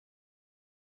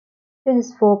This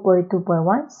is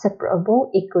 4.2.1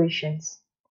 separable equations.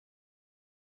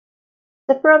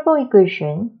 Separable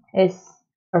equation is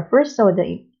a first order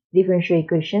differential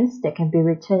equations that can be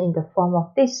written in the form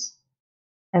of this.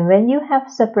 And when you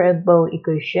have separable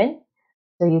equation,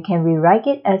 so you can rewrite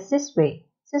it as this way.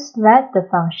 Just let the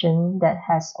function that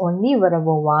has only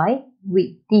variable y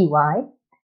with dy,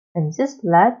 and just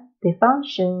let the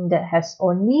function that has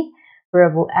only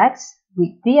variable x with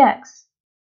dx.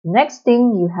 The next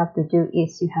thing you have to do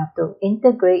is you have to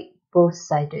integrate both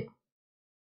sided.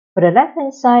 For the left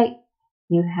hand side,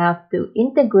 you have to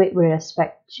integrate with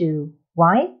respect to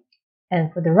y,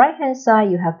 and for the right hand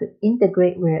side, you have to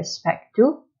integrate with respect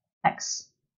to x.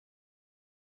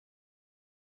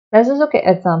 Let's look at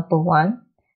example 1.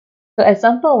 So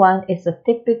example 1 is a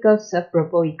typical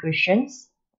separable equations.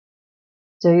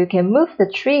 So you can move the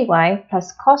 3y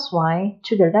plus cos y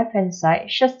to the left hand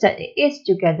side such that it is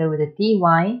together with the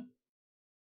dy,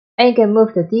 and you can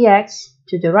move the dx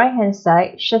to the right hand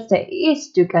side such that it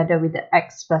is together with the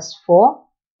x plus 4.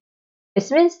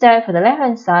 It means that for the left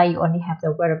hand side you only have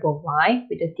the variable y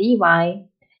with the dy,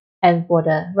 and for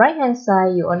the right hand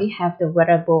side you only have the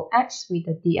variable x with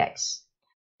the dx.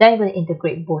 Then you're going to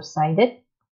integrate both sided.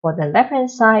 For the left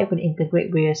hand side, you're going to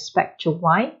integrate with respect to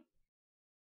y.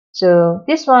 So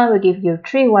this one will give you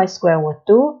 3y squared over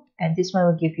 2, and this one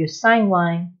will give you sine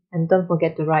y, and don't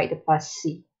forget to write the plus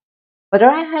c. For the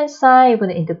right hand side, you're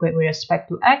going to integrate with respect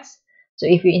to x. So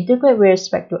if you integrate with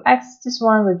respect to x, this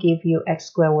one will give you x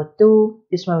squared over 2,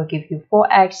 this one will give you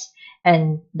 4x,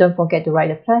 and don't forget to write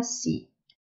the plus c.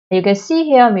 And you can see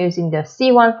here I'm using the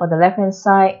c1 for the left hand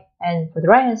side, and for the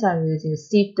right hand side I'm using the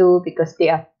c2 because they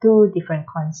are two different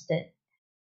constants.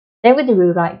 Then we're going to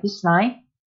rewrite this line.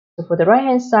 So for the right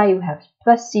hand side you have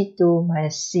plus c2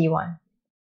 minus c1.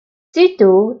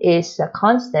 c2 is a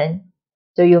constant,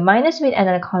 so you minus with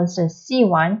another constant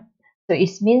c1, so it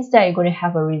means that you're going to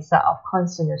have a result of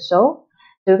constant or so.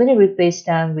 So we're going to replace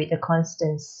them with the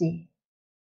constant c.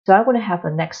 So I'm going to have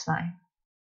the next line.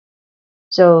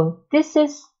 So this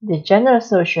is the general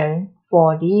solution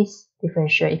for this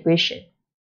differential equation.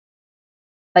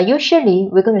 But usually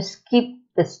we're going to skip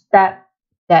the step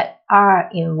that are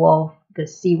involved the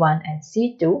c1 and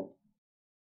c2.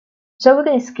 So we're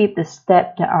going to skip the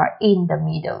steps that are in the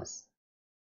middles.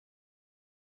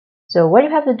 So what you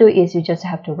have to do is you just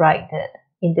have to write the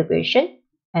integration,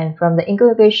 and from the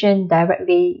integration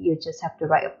directly you just have to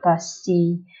write a plus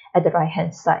c at the right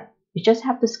hand side. You just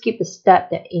have to skip the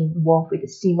step that involved with the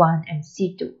c1 and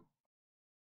c2.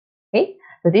 Okay,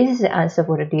 so this is the answer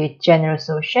for the general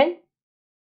solution.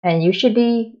 And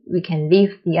usually we can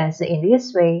leave the answer in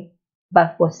this way,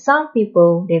 but for some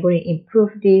people they're going to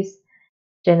improve this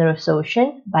general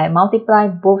solution by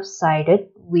multiplying both sided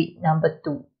with number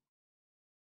 2.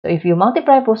 So if you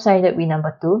multiply both sided with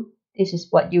number 2, this is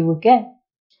what you will get.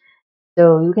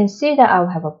 So you can see that I will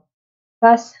have a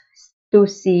plus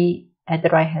 2c at the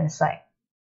right hand side.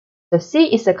 So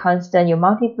c is a constant, you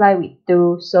multiply with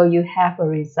 2, so you have a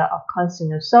result of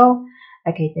constant also.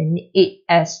 Okay, then it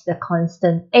as the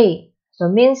constant a. So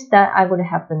means that I'm going to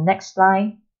have the next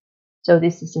line. So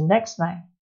this is the next line.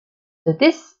 So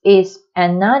this is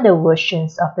another version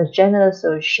of the general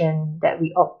solution that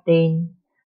we obtained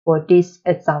for this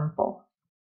example.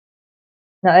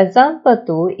 Now example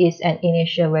 2 is an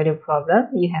initial value problem.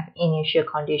 You have initial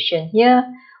condition here,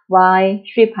 y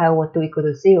 3 pi over 2 equal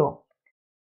to 0.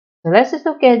 So let's just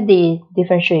look at the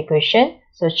differential equation.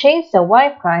 So change the y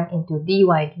prime into dy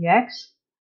dx.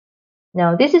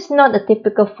 Now this is not a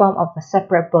typical form of the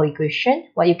separable equation.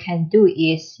 What you can do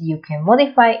is you can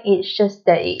modify it just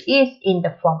that it is in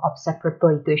the form of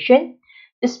separable equation.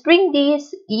 Just bring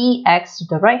this ex to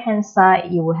the right hand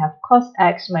side, you will have cos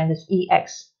x minus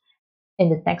ex in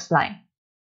the next line.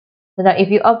 So now if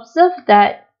you observe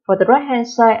that for the right hand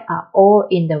side are all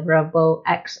in the variable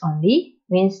x only,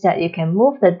 means that you can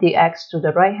move the dx to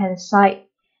the right hand side.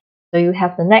 So you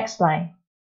have the next line.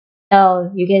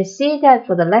 Now you can see that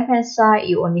for the left hand side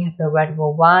you only have the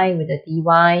variable y with the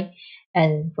dy,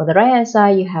 and for the right hand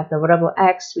side you have the variable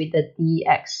x with the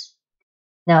dx.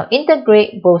 Now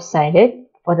integrate both sided.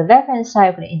 For the left hand side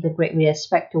we're going to integrate with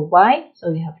respect to y, so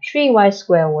you have 3y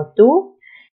squared over 2,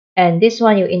 and this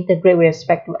one you integrate with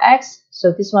respect to x,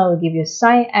 so this one will give you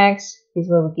sine x, this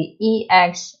one will give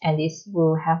ex, and this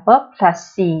will have a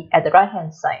plus c at the right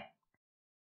hand side.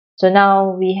 So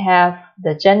now we have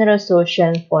the general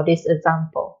solution for this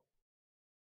example.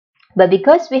 But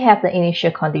because we have the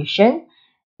initial condition,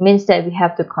 means that we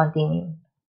have to continue.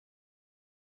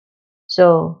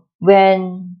 So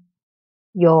when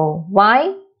your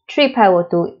y 3 pi over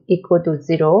 2 equal to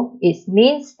 0, it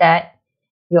means that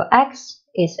your x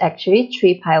is actually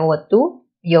 3 pi over 2.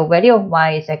 Your value of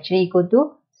y is actually equal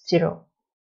to 0.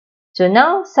 So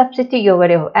now substitute your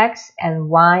value of x and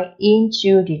y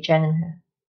into the general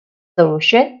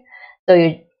solution. So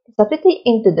you substitute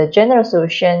into the general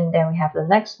solution, then we have the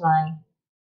next line.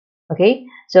 Okay,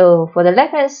 so for the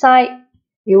left hand side,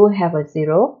 you will have a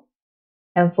 0.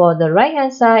 And for the right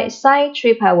hand side, sine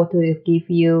 3 pi over 2 will give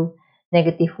you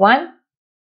negative 1.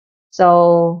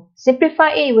 So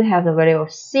simplify it, we have the value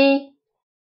of c.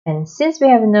 And since we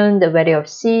have known the value of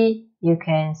c, you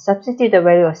can substitute the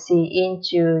value of c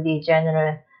into the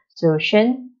general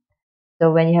solution.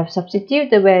 So when you have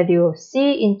substituted the value of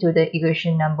c into the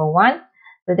equation number 1,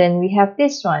 so then we have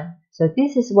this one. So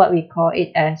this is what we call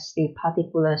it as the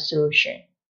particular solution.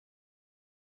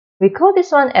 We call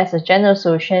this one as a general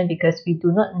solution because we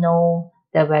do not know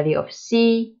the value of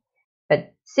c.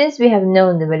 But since we have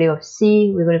known the value of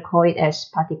c, we're going to call it as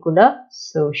particular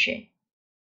solution.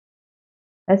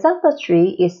 Example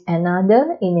 3 is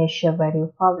another initial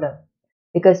value problem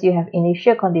because you have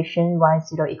initial condition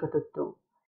y0 equal to 2.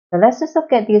 So let's just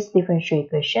look at this differential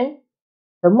equation.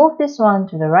 So move this one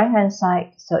to the right hand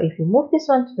side. So if you move this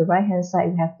one to the right hand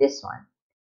side, we have this one.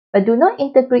 But do not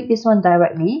integrate this one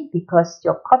directly because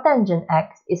your cotangent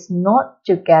x is not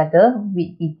together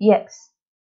with the dx.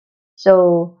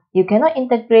 So you cannot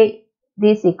integrate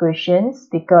these equations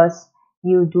because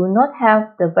you do not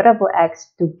have the variable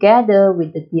x together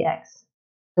with the dx.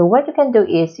 So what you can do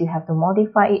is you have to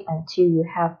modify it until you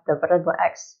have the variable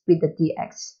x with the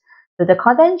dx. So the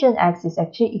cotangent x is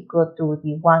actually equal to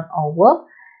the 1 over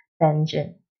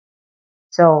tangent.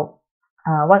 So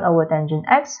 1 over tangent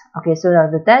x. Okay, so now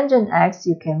the tangent x,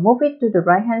 you can move it to the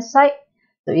right hand side.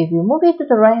 So if you move it to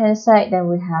the right hand side, then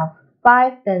we have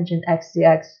 5 tangent x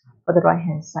dx for the right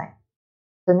hand side.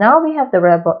 So now we have the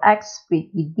variable x with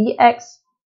the dx.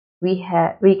 We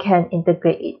can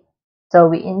integrate it. So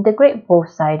we integrate both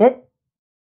sided.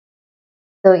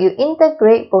 So you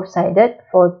integrate both sided.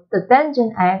 For the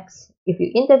tangent x, if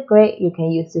you integrate, you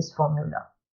can use this formula.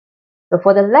 So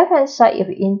for the left hand side, if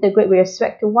you integrate with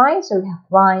respect to y, so we have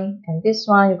y, and this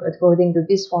one, according to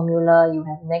this formula, you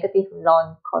have negative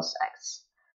ln cos x.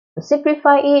 To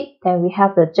simplify it, then we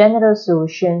have the general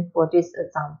solution for this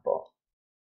example.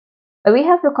 But we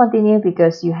have to continue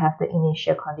because you have the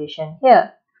initial condition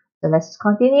here. So let's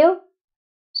continue.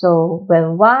 So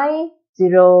when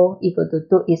y0 equal to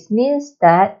 2, it means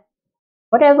that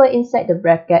whatever inside the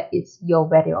bracket is your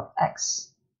value of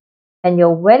x. And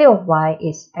your value of y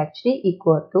is actually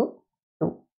equal to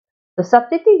 2. So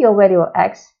substitute your value of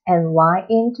x and y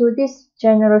into this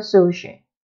general solution.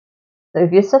 So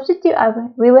if you substitute,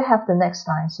 we will have the next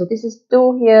line. So this is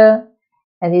 2 here,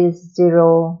 and this is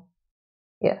 0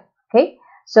 here. Okay,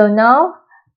 so now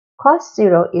cos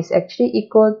 0 is actually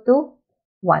equal to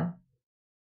 1.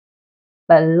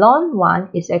 But ln 1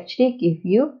 is actually give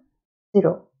you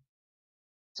 0.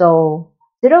 So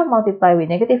 0 multiplied with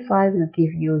negative 5 will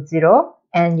give you 0.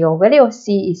 And your value of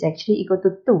c is actually equal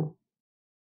to 2.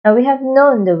 Now we have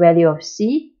known the value of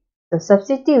c. So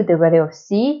substitute the value of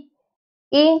c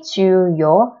into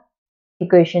your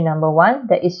equation number 1.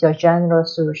 That is your general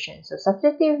solution. So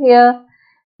substitute here.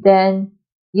 Then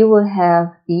you will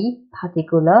have the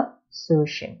particular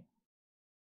solution.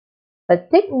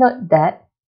 But take note that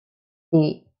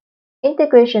the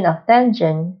integration of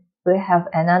tangent will have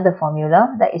another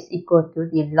formula that is equal to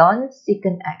the ln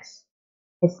secant x.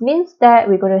 It means that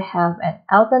we're going to have an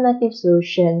alternative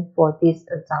solution for this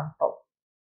example.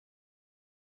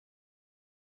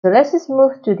 So let's just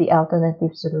move to the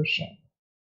alternative solution.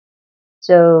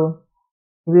 So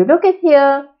if we look at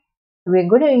here, we're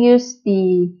going to use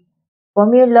the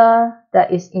formula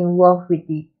that is involved with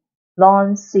the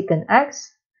ln secant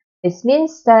x. It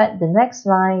means that the next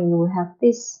line you will have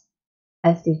this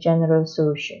as the general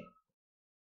solution.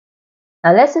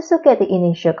 Now let's just look at the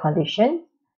initial condition.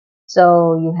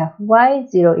 So you have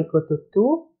y0 equal to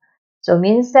 2. So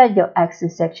means that your x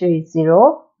is actually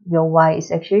 0, your y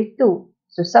is actually 2.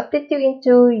 So substitute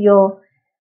into your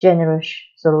general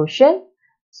solution.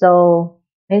 So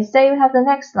instead you have the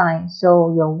next line.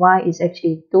 So your y is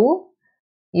actually 2,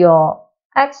 your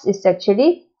x is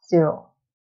actually 0.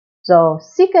 So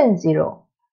secant 0.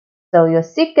 So your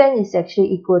secant is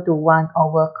actually equal to 1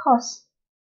 over cos.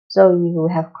 So you will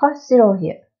have cos 0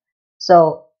 here.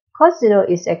 So cos 0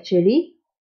 is actually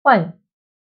 1.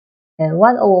 And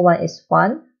 1 over 1 is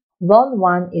 1. Ln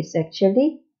 1 is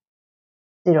actually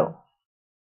 0.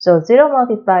 So 0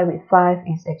 multiplied with 5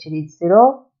 is actually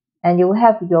 0. And you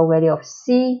have your value of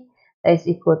c that is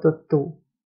equal to 2.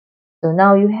 So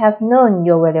now you have known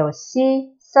your value of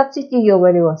c. Substitute your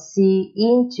value of c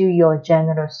into your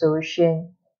general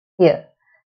solution here.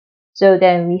 So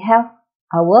then we have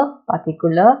our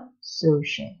particular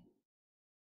solution.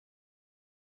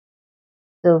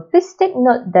 So please take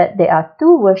note that there are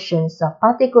two versions of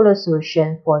particular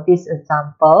solution for this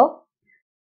example.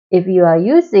 If you are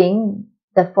using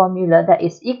the formula that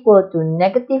is equal to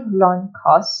negative ln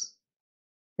cos,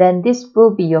 then this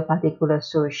will be your particular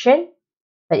solution.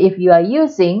 But if you are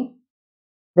using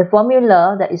the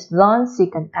formula that is ln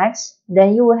secant x,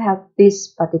 then you will have this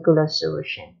particular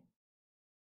solution.